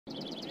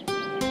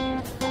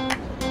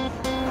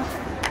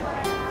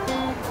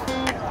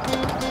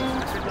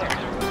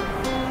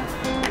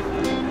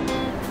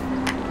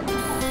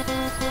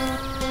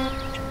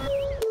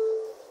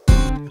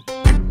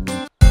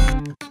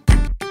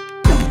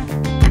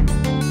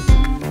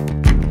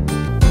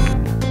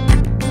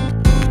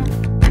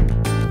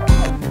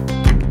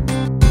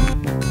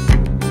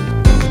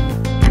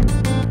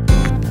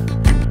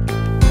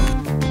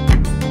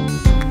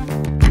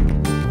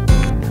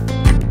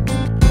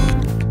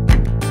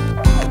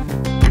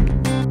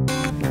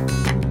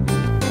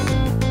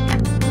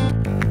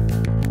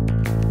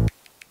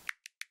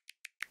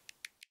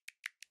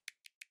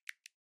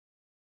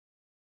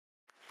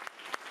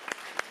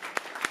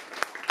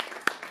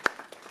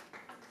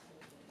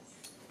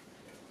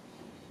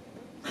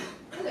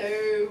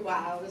Hello,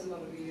 wow, there's a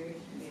lot of you.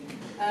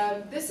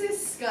 This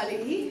is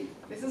Scully.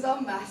 This is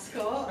our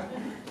mascot.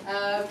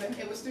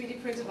 It was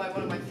 3D printed by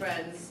one of my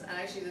friends, and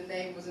actually the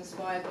name was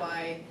inspired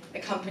by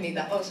a company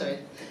that,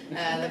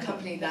 the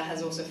company that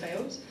has also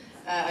failed.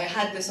 I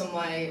had this on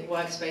my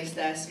workspace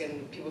desk,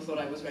 and people thought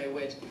I was very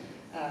weird.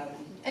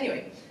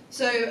 Anyway,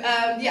 so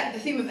yeah, the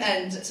theme of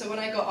end. So when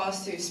I got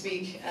asked to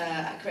speak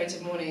at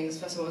Creative Mornings,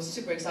 first of all, I was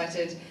super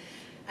excited.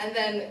 And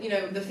then, you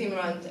know, the theme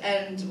around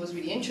end was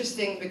really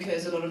interesting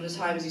because a lot of the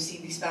times you see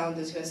these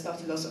founders who have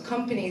started lots of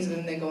companies and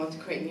then they go on to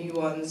create new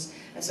ones.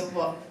 And so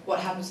what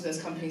happens to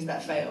those companies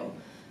that fail?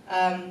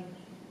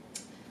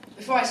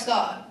 Before I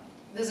start,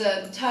 there's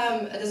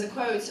a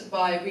quote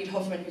by Reid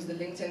Hoffman, who's the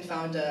LinkedIn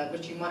founder,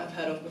 which you might have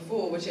heard of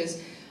before, which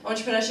is,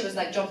 entrepreneurship is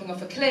like jumping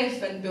off a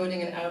cliff and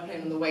building an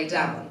airplane on the way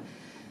down.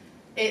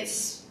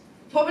 It's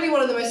probably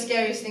one of the most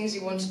scariest things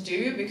you want to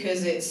do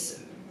because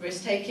it's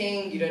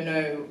risk-taking, you don't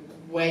know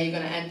where you're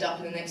going to end up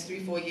in the next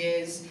 3-4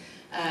 years.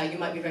 You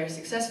might be very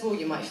successful,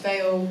 you might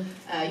fail.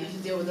 You have to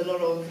deal with a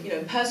lot of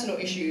personal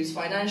issues,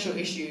 financial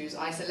issues,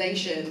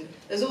 isolation.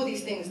 There's all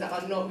these things that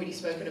are not really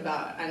spoken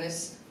about, and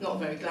it's not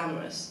very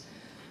glamorous.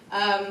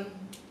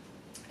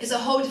 It's a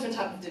whole different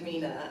type of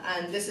demeanor,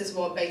 and this is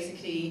what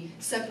basically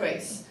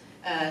separates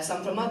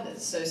some from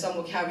others. So some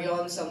will carry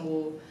on, some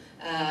will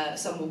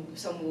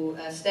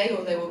stay,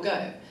 or they will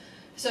go.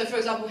 So for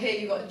example, here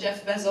you've got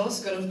Jeff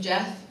Bezos, God of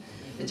Jeff,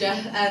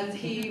 and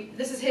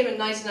this is him in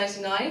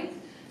 1999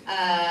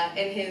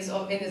 in his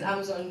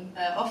Amazon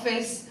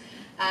office,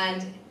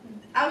 and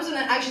Amazon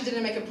actually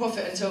didn't make a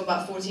profit until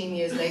about 14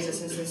 years later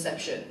since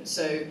inception.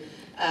 So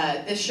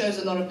this shows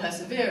a lot of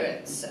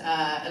perseverance,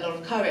 a lot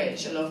of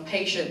courage, a lot of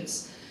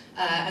patience,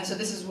 and so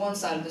this is one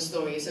side of the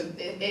story. So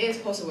it is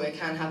possible, it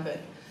can happen.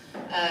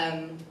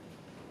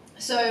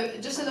 So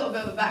just a little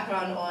bit of a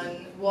background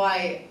on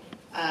why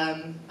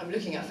I'm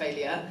looking at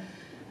failure.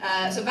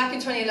 So back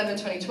in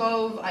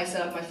 2011-2012, I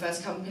set up my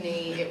first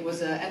company. It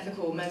was an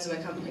ethical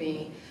menswear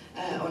company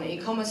on an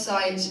e-commerce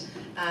site,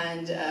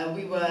 and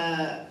we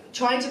were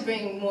trying to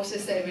bring more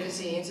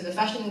sustainability into the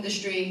fashion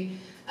industry.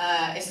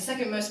 It's the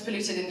second most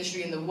polluted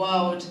industry in the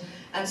world,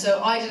 and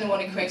so I didn't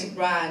want to create a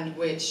brand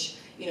which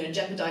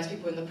jeopardized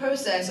people in the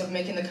process of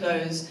making the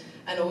clothes,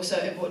 and also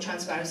it brought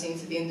transparency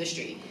into the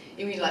industry.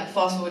 I mean, like,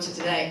 fast forward to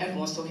today,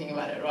 everyone's talking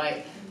about it,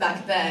 right?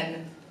 Back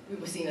then, we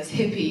were seen as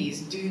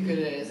hippies,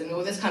 do-gooders, and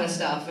all this kind of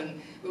stuff,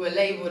 and we were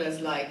labelled as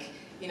like,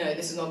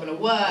 this is not going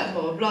to work,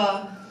 blah, blah,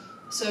 blah.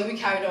 So we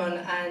carried on,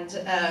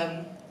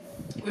 and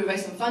we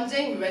raised some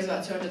funding. We raised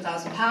about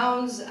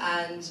 £200,000,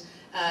 and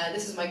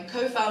this is my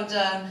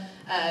co-founder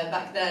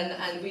back then,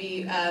 and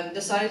we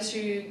decided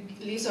to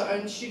lease our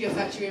own studio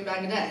factory in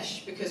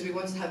Bangladesh because we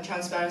wanted to have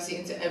transparency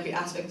into every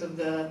aspect of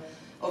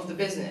the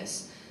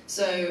business.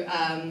 So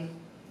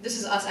this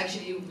is us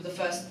actually the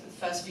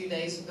first few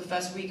days, the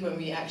first week when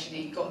we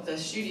actually got the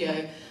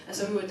studio, and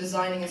so we were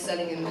designing and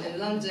selling in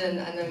London,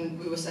 and then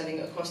we were selling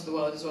across the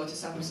world as well, to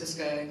San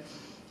Francisco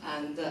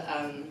and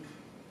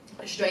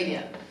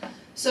Australia.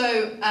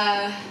 So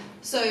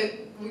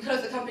we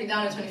closed the company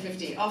down in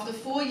 2015. After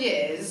 4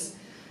 years,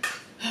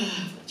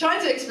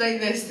 trying to explain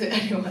this to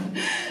anyone.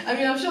 I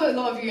mean, I'm sure a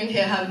lot of you in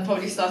here have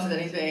probably started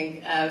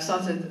anything,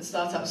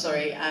 startup,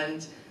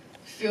 and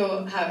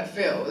feel how it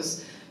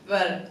feels.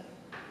 But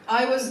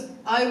I was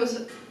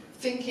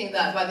thinking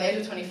that by the age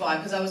of 25,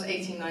 because I was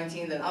 18,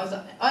 19 then, I was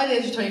like, by the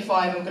age of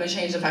 25, I'm going to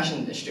change the fashion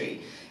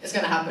industry. It's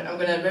going to happen. I'm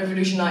going to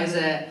revolutionize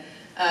it.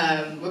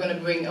 We're going to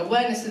bring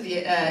awareness to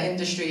the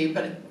industry,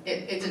 but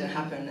it didn't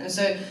happen. And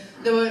so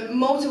there were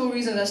multiple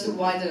reasons as to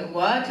why it didn't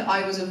work.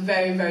 I was a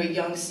very, very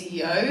young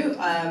CEO.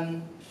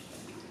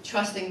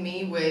 Trusting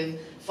me with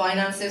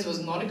finances was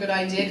not a good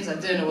idea because I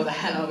didn't know what the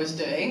hell I was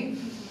doing.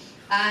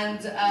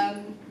 And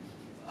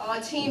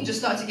our team just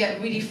started to get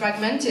really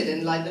fragmented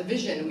in the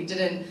vision. We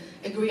didn't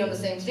agree on the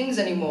same things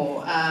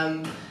anymore.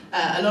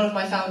 A lot of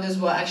my founders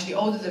were actually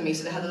older than me,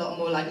 so they had a lot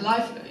more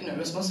life,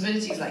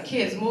 responsibilities like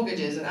kids,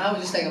 mortgages, and I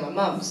was just staying at my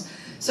mum's.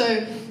 So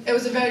it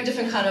was a very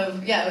different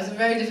it was a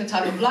very different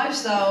type of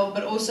lifestyle,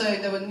 but also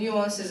there were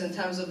nuances in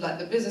terms of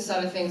the business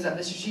side of things,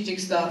 the strategic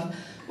stuff,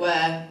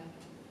 where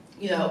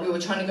we were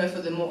trying to go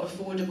for the more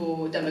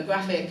affordable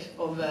demographic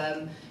of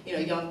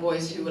young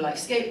boys who were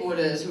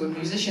skateboarders, who were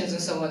musicians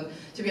and so on,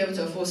 to be able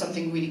to afford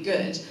something really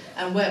good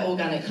and wear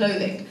organic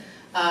clothing.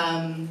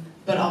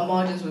 But our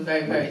margins were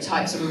very, very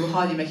tight, so we were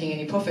hardly making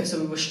any profit, so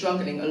we were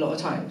struggling a lot of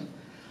times.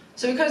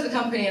 So we closed the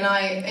company, and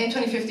in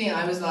 2015,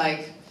 I was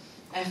like,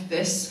 F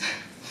this.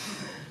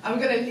 I'm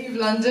going to leave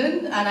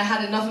London, and I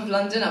had enough of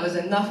London. I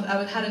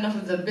had enough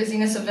of the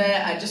busyness of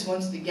it. I just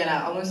wanted to get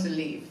out. I wanted to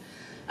leave.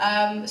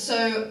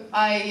 So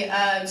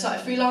I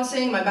started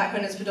freelancing. My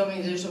background is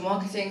predominantly digital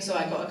marketing, so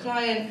I got a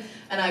client,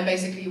 and I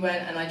basically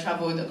went and I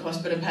traveled across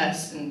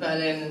Budapest and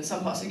Berlin and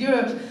some parts of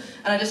Europe,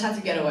 and I just had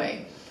to get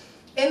away.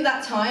 In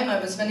that time, I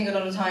was spending a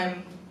lot of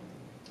time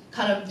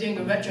kind of doing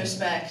a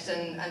retrospect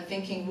and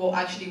thinking what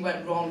actually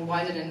went wrong,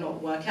 why did it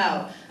not work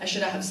out, and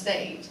should I have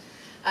stayed?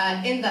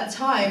 In that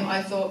time,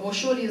 I thought, well,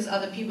 surely there's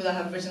other people that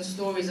have written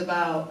stories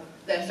about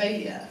their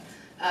failure.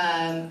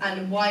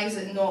 And why is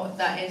it not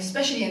that,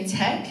 especially in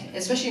tech,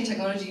 especially in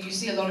technology, you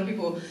see a lot of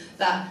people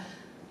that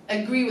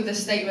agree with the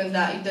statement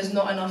that there's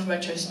not enough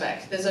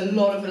retrospect. There's a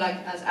lot of, like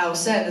as Al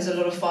said, there's a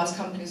lot of fast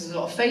companies, there's a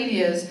lot of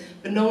failures,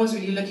 but no one's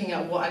really looking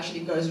at what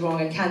actually goes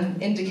wrong and can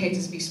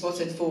indicators be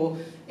spotted for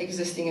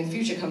existing and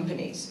future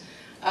companies.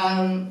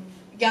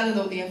 Gathered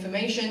all the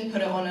information,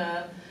 put it on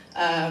a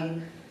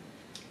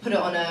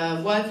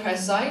WordPress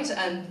site,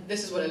 and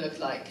this is what it looked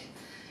like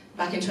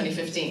back in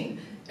 2015.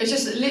 It's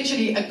just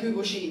literally a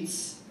Google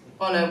Sheets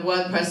on a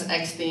WordPress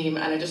X theme,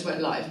 and it just went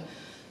live.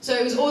 So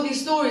it was all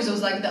these stories. It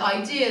was like the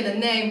idea, the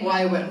name,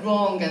 why it went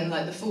wrong, and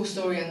like the full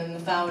story, and then the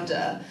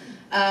founder.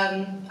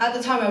 At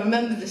the time, I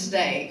remember this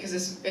day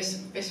because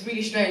it's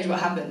really strange what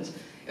happened.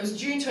 It was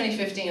June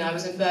 2015. I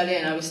was in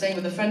Berlin. I was staying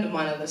with a friend of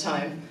mine at the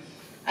time,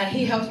 and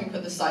he helped me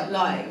put the site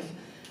live.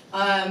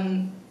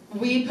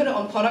 We put it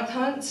on Product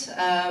Hunt,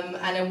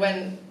 and it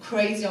went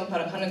crazy on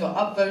Product Hunt. It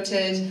got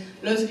upvoted.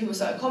 Loads of people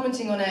started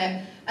commenting on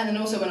it, and then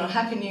also went on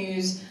Hacker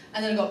News.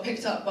 And then it got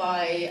picked up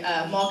by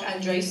Mark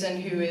Andreessen,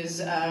 who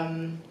is, I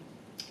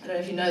don't know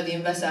if you know the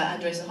investor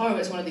Andreessen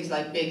Horowitz, one of these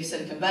like big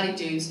Silicon Valley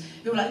dudes,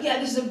 who were like, yeah,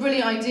 this is a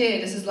brilliant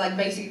idea. This is like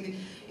basically,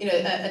 you know,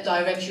 a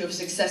directory of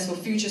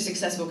future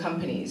successful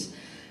companies.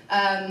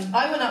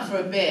 I went out for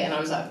a beer, and I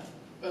was like,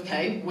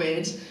 okay,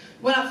 weird.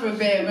 Went out for a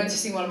beer, went to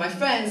see one of my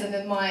friends, and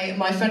then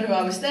my friend who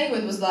I was staying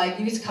with was like,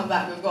 you need to come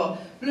back. We've got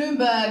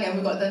Bloomberg, and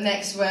we've got the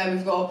next where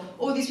we've got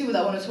all these people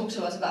that want to talk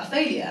to us about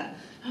failure.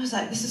 I was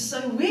like, this is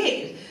so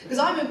weird, because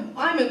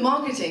I'm in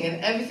marketing, and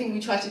everything we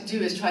try to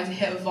do is try to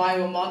hit a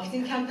viral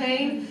marketing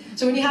campaign.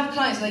 So when you have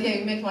clients like, yeah,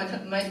 you make my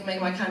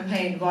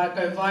campaign go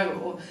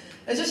viral,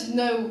 there's just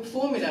no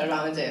formula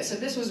around it. So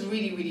this was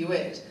really, really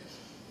weird.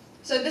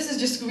 So this is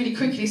just really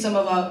quickly some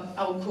of our,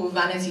 I would call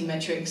vanity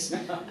metrics.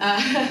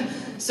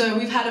 So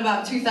we've had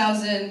about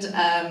 2,000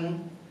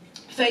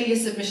 failure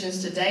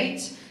submissions to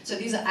date. So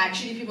these are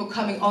actually people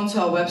coming onto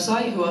our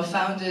website who are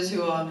founders,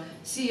 who are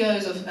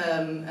CEOs of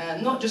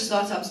not just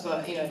startups,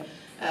 but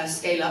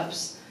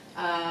scale-ups,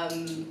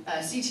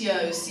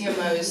 CTOs,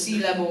 CMOs,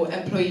 C-level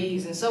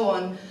employees, and so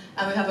on.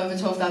 And we have over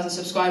 12,000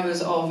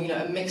 subscribers of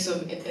a mix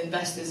of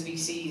investors,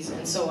 VCs,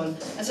 and so on.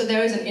 And so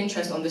there is an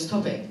interest on this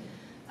topic.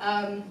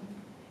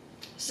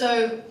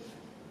 So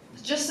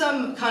just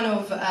some kind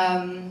of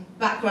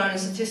background and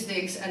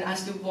statistics and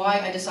as to why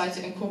I decided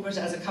to incorporate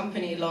it as a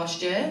company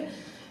last year.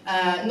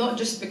 Not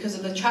just because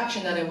of the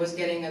traction that it was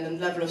getting and the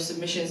level of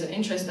submissions and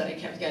interest that it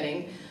kept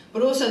getting,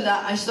 but also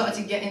that I started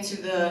to get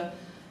into the,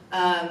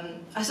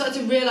 I started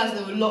to realize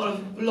there were a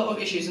lot of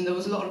issues and there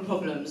was a lot of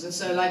problems. And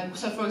so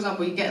for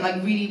example, you get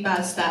like really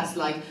bad stats,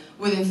 like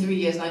within 3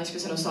 years,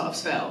 90% of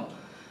startups fail.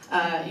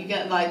 You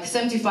get like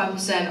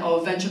 75%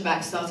 of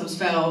venture-backed startups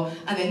fail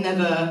and they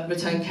never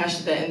return cash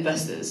to their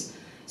investors.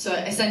 So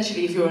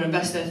essentially, if you're an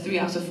investor, 3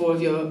 out of 4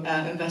 of your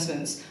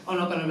investments are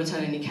not going to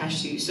return any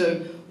cash to you.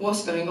 So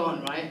what's going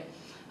on, right?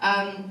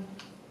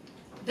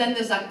 Then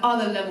there's like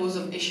other levels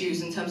of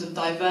issues in terms of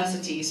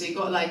diversity. So you've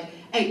got like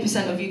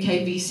 8% of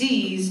UK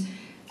VCs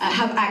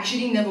have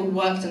actually never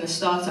worked in a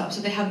startup.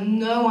 So they have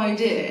no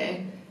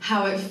idea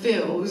how it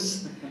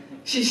feels.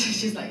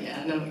 She's like,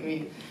 yeah, I know what you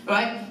mean,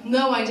 right?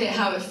 No idea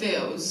how it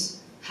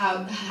feels,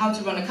 how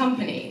to run a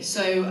company.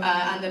 So,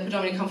 and they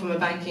predominantly come from a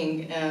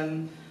banking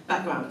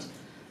background.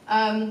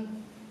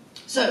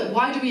 So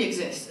why do we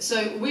exist?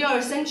 So we are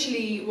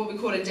essentially what we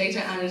call a data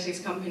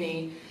analytics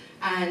company,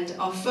 and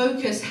our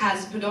focus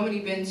has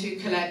predominantly been to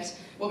collect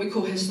what we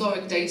call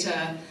historic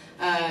data,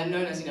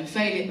 known as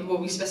failure, what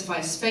we specify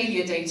as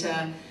failure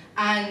data,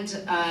 and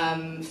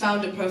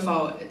founder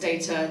profile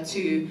data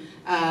to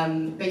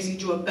basically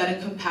draw a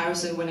better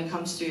comparison when it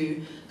comes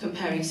to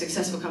comparing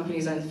successful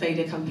companies and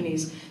failure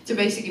companies to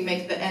basically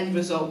make the end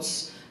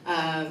results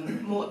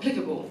more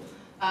applicable.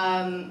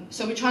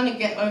 So we're trying to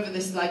get over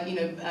this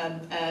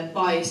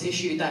bias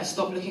issue that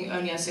stop looking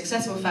only at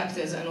successful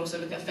factors and also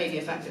look at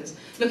failure factors.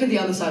 Look at the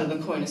other side of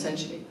the coin,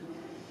 essentially.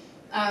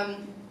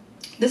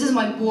 This is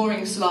my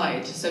boring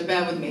slide, so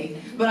bear with me.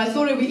 But I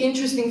thought it would be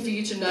interesting for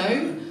you to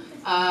know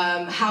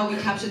how we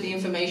capture the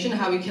information,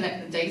 how we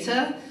collect the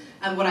data,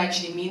 and what I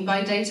actually mean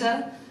by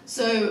data.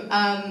 So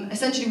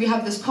essentially we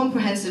have this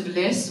comprehensive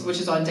list,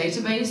 which is our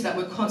database, that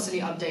we're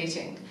constantly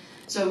updating.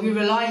 So we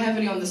rely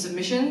heavily on the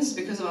submissions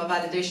because of our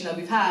validation that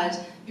we've had.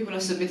 People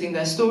are submitting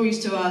their stories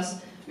to us.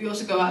 We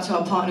also go out to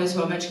our partners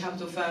who are venture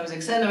capital firms,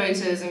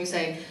 accelerators, and we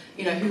say,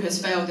 who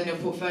has failed in your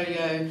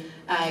portfolio,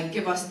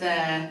 give us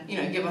their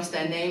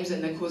names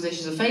and their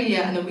causations of failure,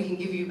 and then we can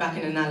give you back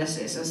an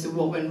analysis as to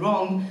what went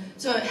wrong,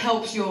 so it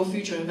helps your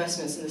future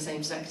investments in the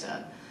same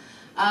sector.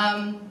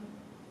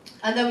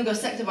 And then we go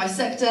sector by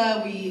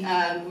sector.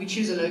 We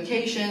choose a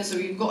location, so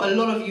we've got a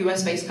lot of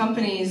US-based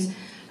companies.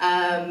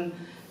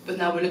 But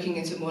now we're looking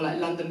into more like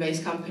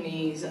London-based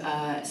companies.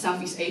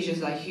 Southeast Asia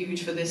is like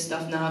huge for this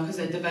stuff now because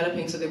they're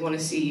developing, so they want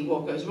to see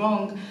what goes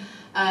wrong.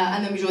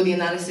 And then we draw the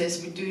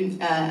analysis. We do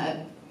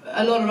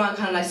a lot around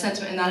kind of like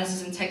sentiment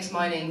analysis and text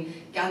mining,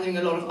 gathering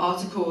a lot of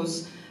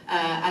articles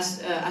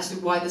as to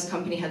why this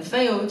company had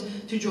failed,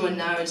 to draw a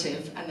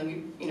narrative, and then we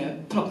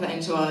plop that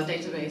into our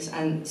database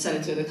and sell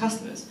it to the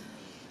customers.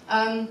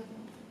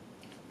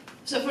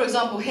 So for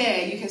example,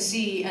 here you can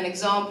see an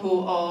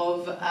example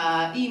of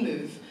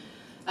eMove.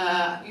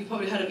 You've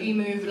probably heard of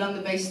eMove,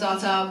 London-based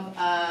startup,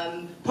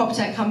 prop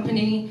tech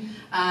company,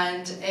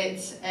 and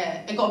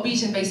it got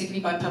beaten basically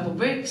by Purple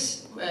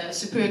Bricks,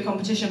 superior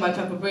competition by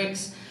Purple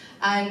Bricks,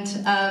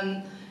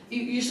 and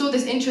you saw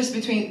this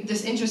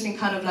interesting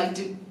kind of like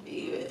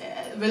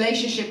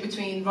relationship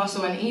between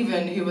Russell and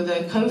Evan, who were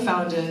the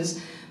co-founders,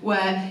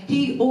 where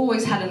he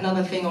always had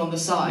another thing on the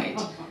side,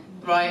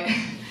 right?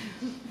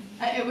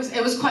 It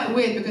was quite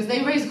weird because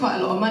they raised quite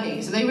a lot of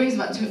money. So they raised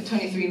about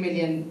 $23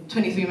 million,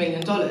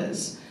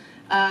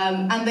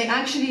 and they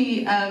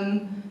actually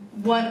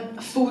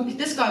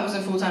this guy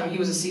wasn't full-time, he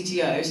was a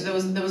CTO, so there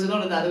was a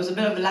lot of that. There was a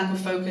bit of a lack of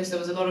focus, there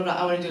was a lot of like,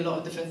 I want to do a lot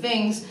of different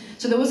things.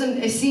 So there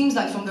wasn't, it seems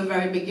like from the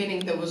very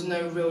beginning there was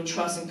no real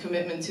trust and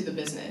commitment to the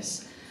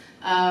business.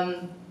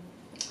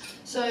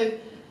 So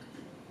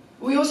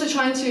we're also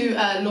trying to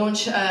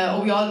launch,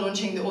 or we are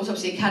launching the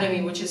Autopsy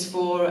Academy, which is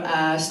for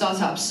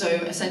startups. So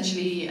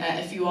essentially,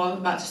 if you are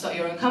about to start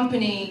your own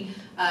company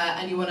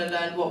and you want to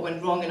learn what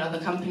went wrong in other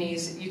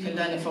companies, you can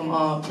learn it from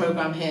our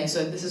program here.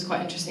 So this is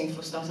quite interesting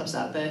for startups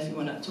out there if you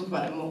want to talk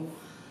about it more.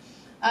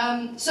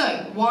 So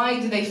why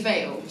did they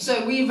fail?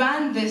 So we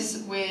ran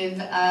this with,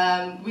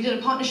 we did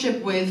a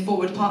partnership with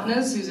Forward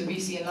Partners, who's a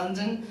VC in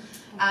London,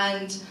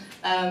 and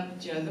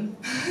do you know them?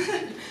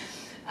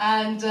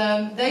 And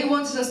they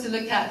wanted us to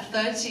look at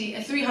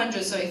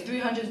 300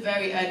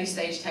 very early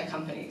stage tech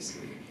companies.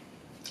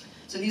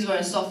 So these were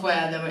in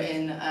software, they were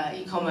in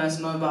e-commerce,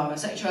 mobile,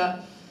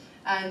 etc.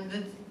 And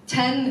the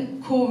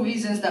 10 core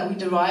reasons that we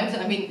derived,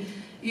 I mean,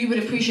 you would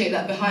appreciate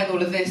that behind all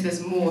of this,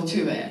 there's more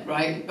to it,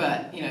 right?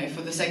 But,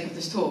 for the sake of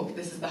this talk,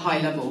 this is the high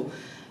level.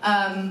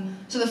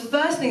 So the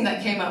first thing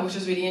that came out, which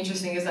was really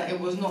interesting, is that it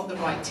was not the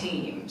right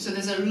team. So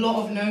there's a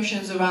lot of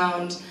notions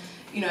around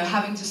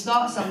having to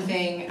start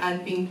something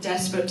and being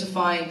desperate to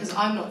find, because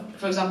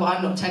for example,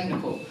 I'm not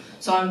technical,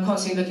 so I'm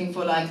constantly looking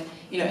for like,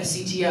 a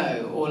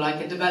CTO or like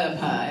a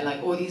developer,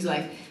 like all these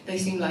they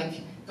seem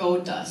like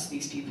gold dust,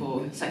 these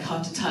people, it's like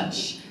hard to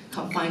touch,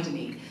 can't find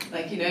any,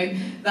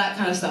 that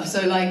kind of stuff.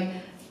 So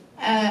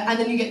and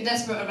then you get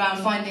desperate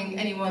around finding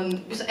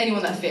anyone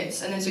that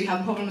fits, and then so you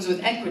have problems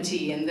with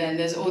equity, and then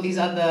there's all these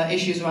other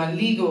issues around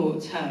legal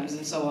terms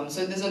and so on.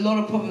 So there's a lot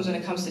of problems when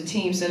it comes to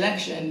team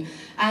selection,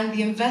 and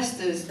the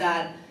investors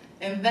that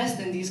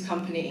invest in these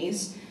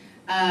companies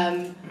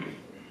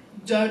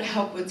don't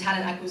help with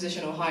talent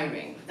acquisition or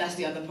hiring. That's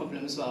the other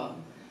problem as well.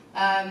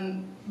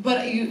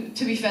 But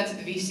to be fair to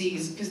the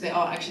VCs, because they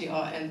are actually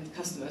our end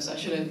customers, so I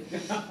shouldn't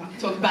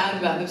talk bad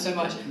about them so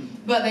much,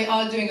 but they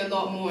are doing a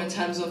lot more in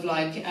terms of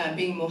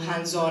being more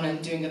hands-on and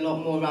doing a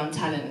lot more around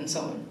talent and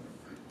so on.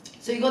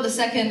 So you got the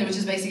second, which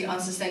is basically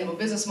unsustainable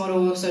business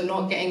model, so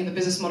not getting the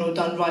business model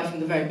done right from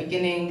the very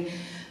beginning,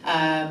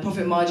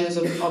 profit margins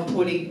are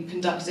poorly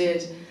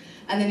conducted,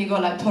 and then you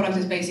got product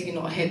is basically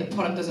not a hit, the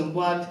product doesn't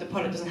work, the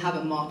product doesn't have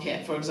a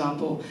market, for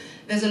example.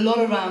 There's a lot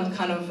around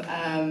kind of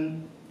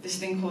this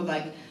thing called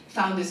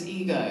founder's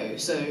ego.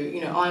 So,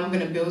 I'm going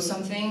to build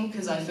something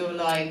because I feel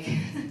like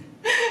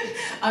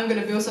I'm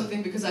going to build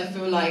something because I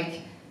feel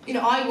like,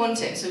 I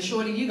want it, so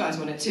surely you guys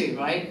want it too,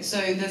 right? So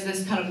there's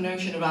this kind of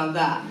notion around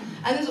that.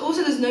 And there's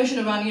also this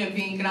notion around,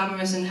 being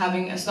glamorous and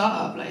having a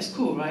startup. It's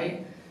cool,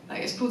 right?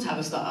 It's cool to have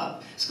a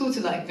startup. It's cool to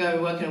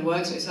go work in a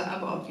work space.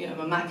 I've got,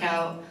 my Mac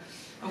out,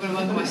 I'm going to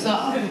work on my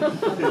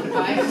startup,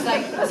 right? It's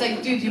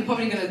like, dude, you're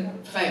probably going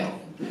to fail.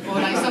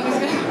 Or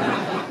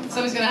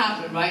something's going to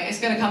happen, right? It's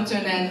going to come to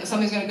an end,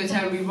 something's going to go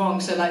terribly wrong,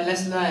 so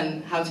let's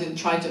learn how to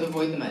try to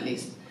avoid them at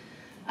least.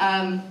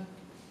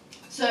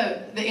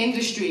 So the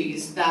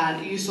industries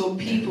that you saw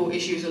people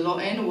issues a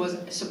lot in was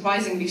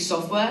surprisingly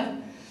software.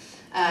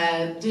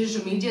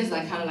 Digital media is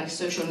kind of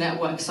social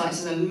network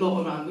sites, there's a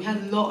lot around. We had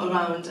a lot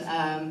around,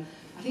 I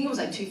think it was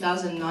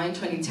 2009,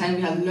 2010,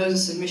 we had loads of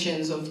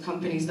submissions of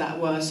companies that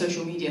were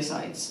social media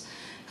sites,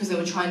 because they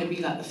were trying to be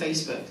like the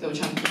Facebook, they were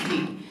trying to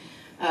compete.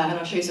 And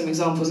I'll show you some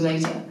examples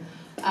later.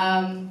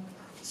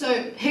 So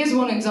here's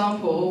one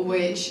example,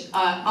 which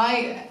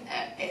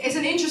it's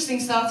an interesting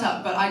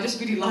startup, but I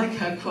just really like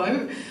her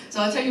quote. So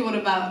I'll tell you what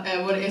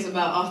it is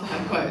about after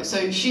her quote.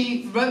 So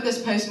she wrote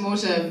this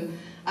post-mortem,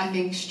 I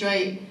think,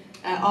 straight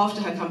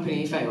after her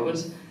company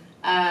failed.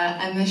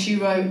 And then she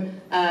wrote,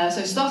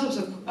 so startups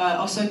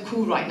are so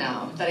cool right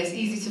now that it's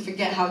easy to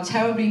forget how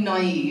terribly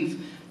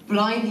naive,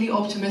 blindly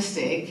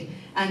optimistic,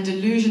 and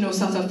delusional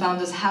startup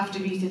founders have to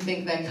be to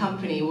think their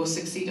company will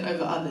succeed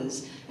over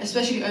others,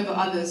 especially over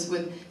others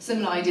with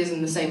similar ideas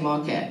in the same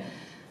market.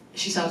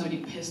 She sounds really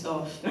pissed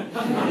off.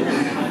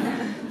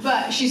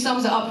 But she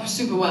sums it up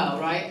super well,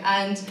 right?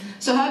 And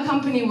so her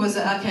company was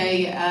a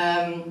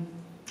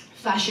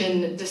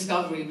fashion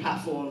discovery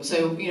platform.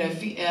 So,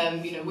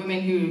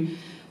 women who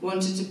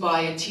wanted to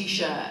buy a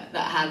t-shirt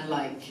that had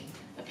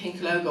a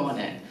pink logo on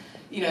it,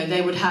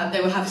 they would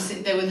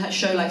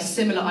show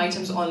similar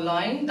items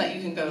online that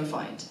you can go and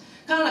find.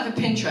 Kind of like a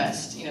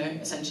Pinterest,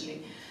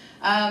 essentially.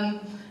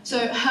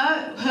 So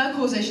her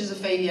causations of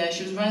failure,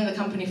 she was running the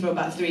company for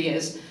about 3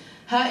 years.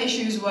 Her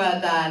issues were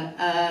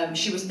that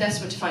she was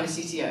desperate to find a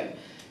CTO.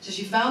 So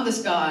she found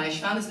this guy,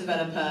 she found this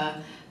developer,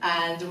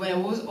 and when it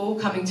was all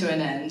coming to an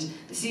end,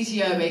 the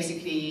CTO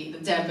basically, the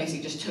dev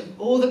basically just took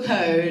all the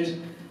code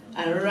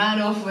and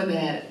ran off with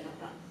it.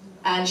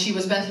 And she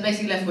was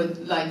basically left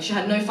with, like, she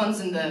had no funds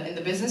in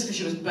the business because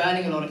she was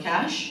burning a lot of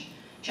cash.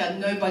 She had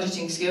no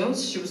budgeting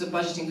skills, she wasn't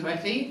budgeting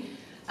correctly.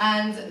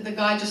 And the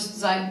guy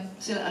just like,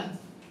 took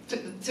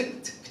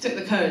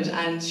the code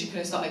and she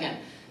couldn't start again.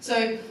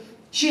 So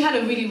she had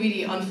a really,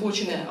 really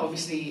unfortunate,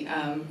 obviously,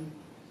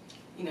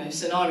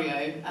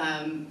 scenario,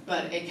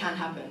 but it can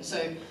happen.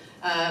 So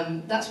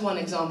that's one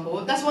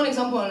example. That's one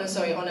example on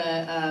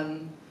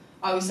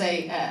I would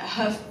say,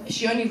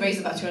 she only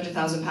raised about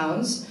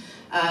 £200,000.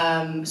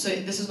 So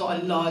this is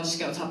not a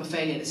large-scale type of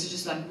failure. This is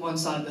just like one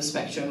side of the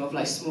spectrum of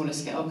like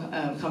smaller-scale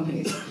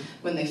companies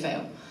when they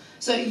fail.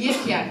 So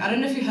Yik Yak, I don't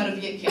know if you've heard of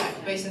Yik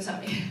Yak, based in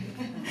South.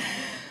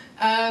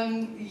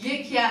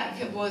 Yik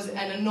Yak was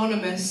an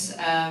anonymous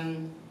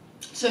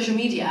social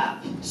media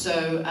app.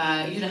 So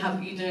you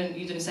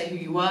didn't say who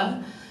you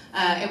were.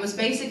 It was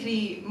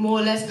basically more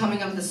or less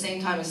coming up at the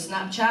same time as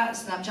Snapchat.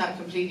 Snapchat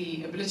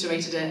completely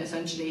obliterated it,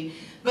 essentially.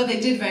 But they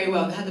did very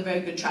well. They had a very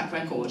good track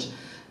record.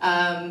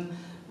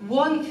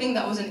 One thing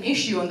that was an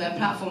issue on their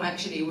platform,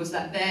 actually, was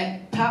that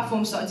their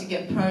platform started to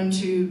get prone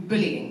to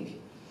bullying.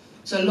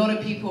 So a lot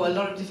of people, a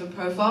lot of different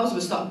profiles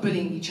would start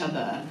bullying each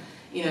other,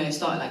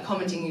 start like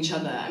commenting each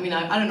other. I mean,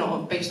 I don't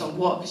know based on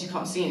what, because you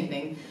can't see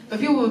anything, but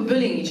people were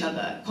bullying each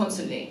other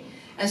constantly.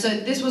 And so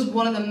this was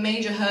one of the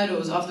major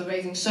hurdles after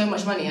raising so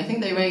much money. I think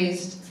they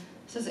raised, it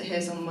says it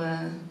here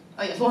somewhere,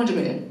 oh yeah, $400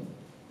 million.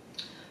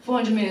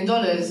 $400 million,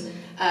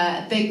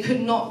 they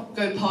could not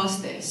go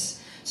past this.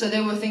 So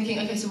they were thinking,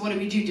 okay, so what do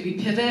we do? Do we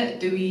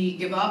pivot? Do we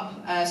give up?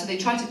 So they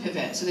tried to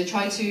pivot. So they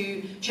tried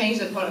to change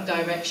their product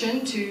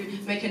direction to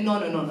make it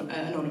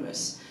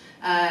non-anonymous.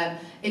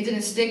 It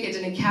didn't stick, it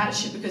didn't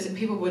catch, because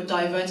people were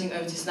diverting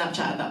over to Snapchat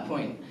at that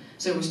point.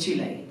 So it was too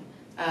late.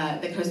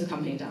 They closed the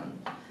company down.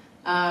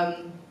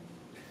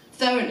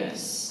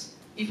 Thoroughness.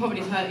 You've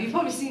probably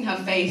seen her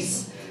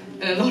face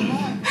in a lot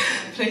of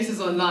places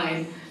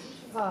online.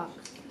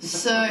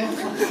 So,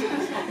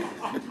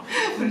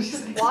 what did you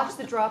say? Watch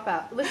The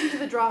Dropout. Listen to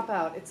The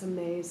Dropout. It's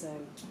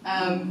amazing.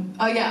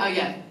 Oh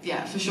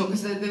yeah, for sure,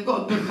 because they've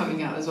got a book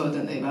coming out as well,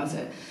 don't they, about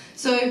it?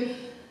 So,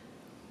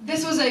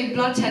 this was a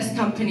blood test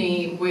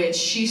company which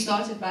she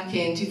started back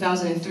in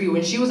 2003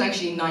 when she was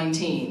actually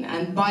 19,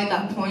 and by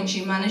that point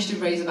she managed to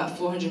raise about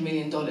 $400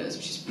 million,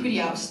 which is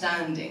pretty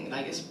outstanding,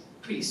 like it's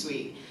pretty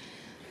sweet.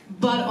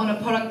 But on a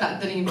product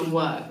that didn't even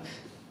work,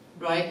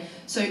 right?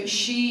 So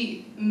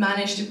she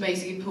managed to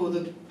basically pull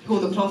the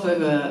cloth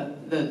over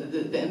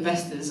the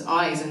investors'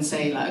 eyes and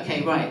say, like,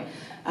 okay, right,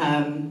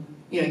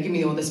 give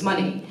me all this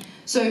money.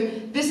 So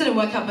this didn't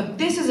work out, but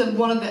this is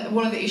one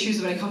of the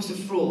issues when it comes to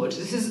fraud.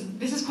 This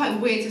is quite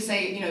weird to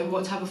say,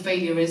 what type of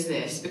failure is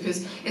this,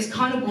 because it's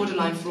kind of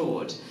borderline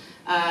fraud.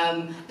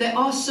 There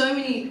are so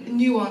many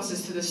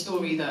nuances to the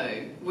story,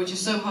 though, which is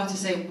so hard to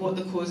say what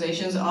the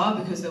causations are,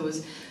 because there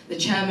was the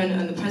chairman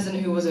and the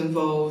president who was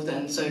involved,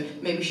 and so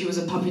maybe she was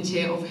a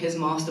puppeteer of his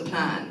master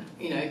plan,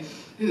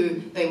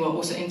 who they were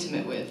also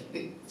intimate with.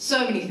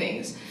 So many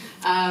things.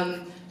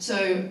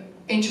 So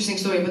interesting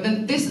story. But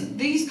then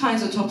these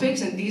kinds of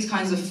topics and these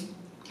kinds of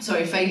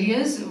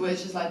failures,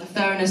 which is like the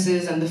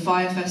Theranos's and the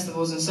fire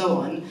festivals and so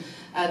on,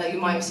 that you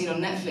might have seen on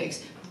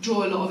Netflix,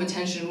 draw a lot of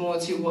attention more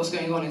to what's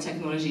going on in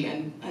technology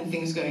and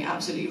things going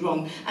absolutely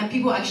wrong. And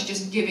people actually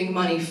just giving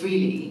money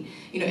freely,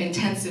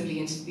 intensively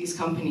into these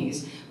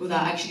companies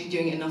without actually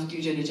doing enough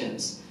due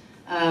diligence.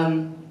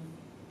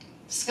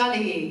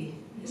 Scully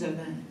is over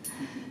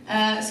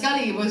there.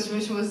 Scully this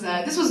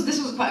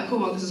was quite a cool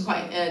one because it was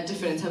quite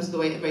different in terms of the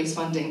way it raised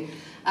funding.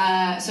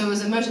 So it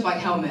was a motorbike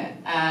helmet,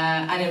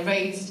 and it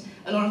raised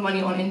a lot of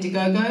money on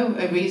Indiegogo.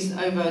 It raised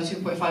over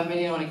 $2.5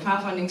 million on a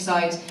crowdfunding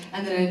site,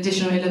 and then an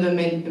additional $11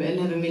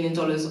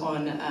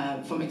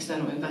 million from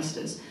external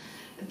investors.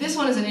 This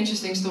one is an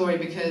interesting story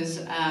because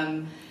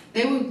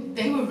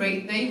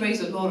they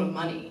raised a lot of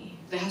money.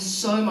 They had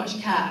so much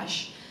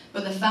cash,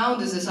 but the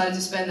founders decided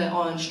to spend it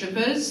on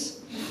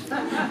strippers,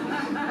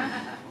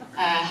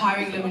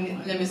 hiring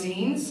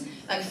limousines,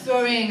 like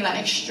throwing like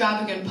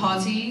extravagant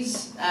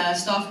parties,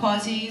 staff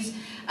parties,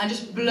 and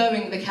just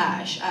blowing the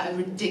cash at a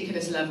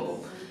ridiculous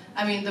level.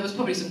 I mean, there was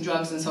probably some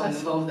drugs and so on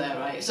involved there,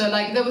 right? So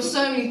like, there were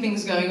so many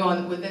things going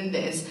on within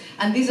this,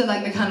 and these are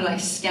like the kind of like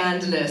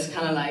scandalous,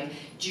 kind of like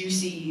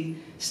juicy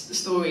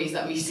stories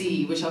that we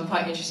see, which are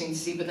quite interesting to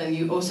see, but then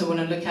you also want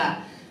to look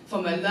at,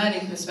 from a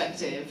learning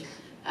perspective,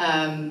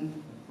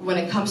 when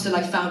it comes to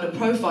like founder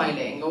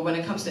profiling, or when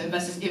it comes to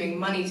investors giving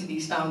money to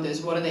these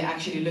founders, what are they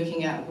actually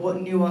looking at?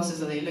 What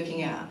nuances are they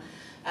looking at?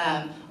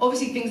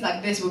 Obviously things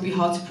like this would be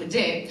hard to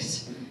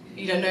predict.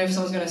 You don't know if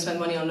someone's going to spend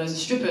money on loads of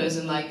strippers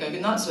and like go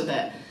nuts with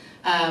it.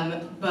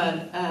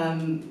 But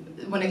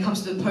when it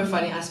comes to the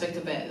profiling aspect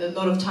of it, a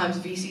lot of times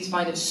VCs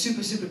find it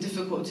super, super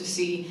difficult to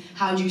see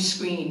how do you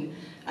screen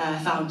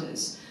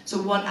founders.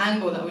 So one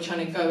angle that we're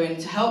trying to go in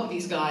to help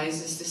these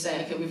guys is to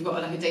say, okay, we've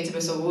got like a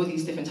database of all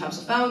these different types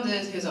of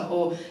founders, here's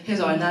our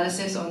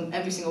analysis on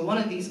every single one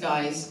of these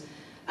guys,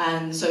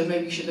 and so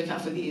maybe you should look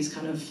out for these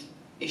kind of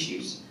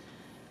issues.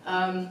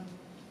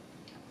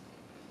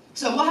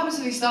 So what happens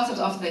to these startups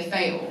after they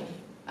fail?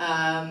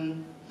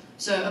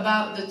 So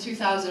about the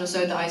 2,000 or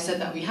so that I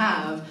said that we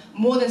have,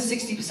 more than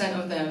 60%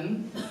 of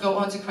them go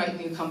on to create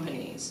new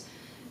companies.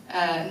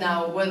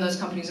 Now, whether those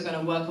companies are going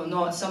to work or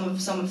not, some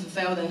have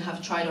failed and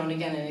have tried on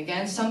again and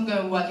again. Some go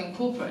and work in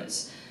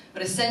corporates,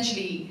 but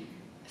essentially,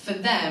 for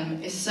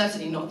them, it's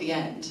certainly not the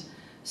end.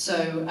 So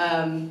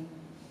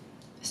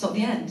it's not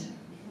the end.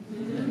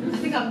 I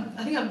think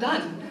I'm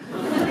done.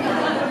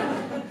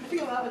 I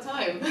think I'm out of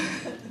time.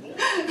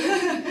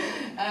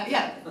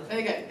 Yeah, there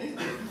you go.